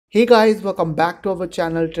Hey guys, welcome back to our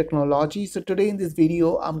channel Tricknology. So today in this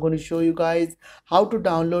video, I'm going to show you guys how to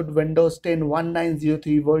download Windows 10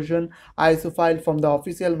 1903 version ISO file from the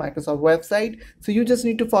official Microsoft website. So you just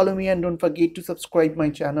need to follow me and don't forget to subscribe my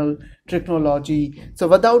channel Tricknology. So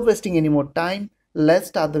without wasting any more time, let's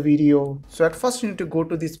start the video. So at first you need to go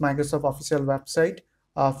to this Microsoft official website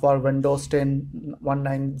for Windows 10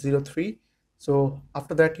 1903. So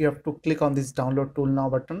after that you have to click on this download tool now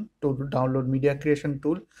button to download media creation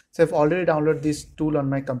tool. So I've already downloaded this tool on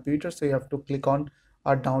my computer, so you have to click on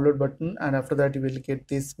our download button, and after that you will get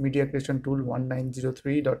this media creation tool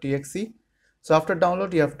 1903.exe. So after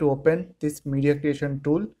download you have to open this media creation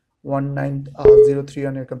tool 1903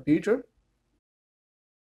 on your computer.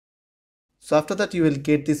 So after that you will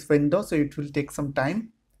get this window, so it will take some time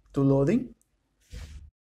to loading.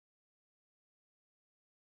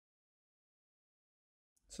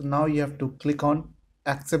 So now you have to click on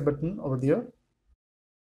accept button over there.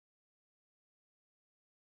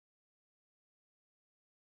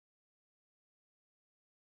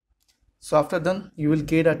 So after done, you will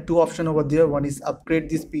get a two option over there. One is upgrade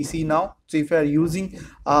this PC now. So if you are using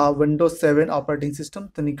Windows 7 operating system,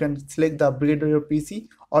 then you can select the upgrade of your PC,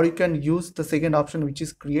 or you can use the second option, which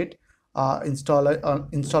is create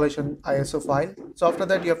installation ISO file. So after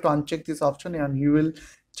that, you have to uncheck this option and you will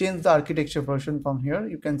change the architecture version from here.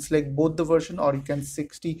 You can select both the version, or you can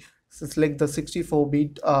select the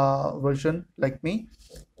 64-bit version like me.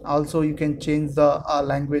 Also, you can change the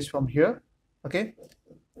language from here. Okay.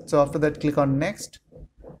 So after that, click on next,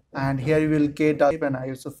 and here you will get an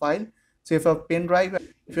ISO file. So if you have pen drive, if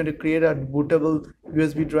you want to create a bootable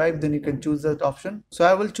USB drive, then you can choose that option. So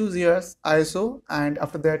I will choose here as ISO, and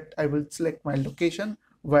after that I will select my location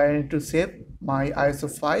where I need to save my ISO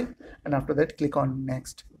file, and after that click on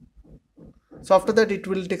next. So after that it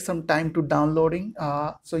will take some time to downloading,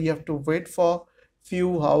 so you have to wait for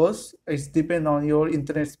few hours. It's depend on your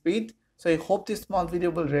internet speed. So I hope this small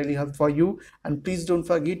video will really help for you, and please don't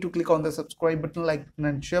forget to click on the subscribe button, like button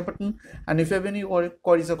and share button. And if you have any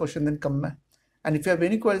queries or question, then comment. And if you have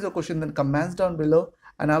any queries or question, then comments down below,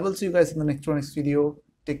 and I will see you guys in the next video.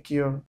 Take care.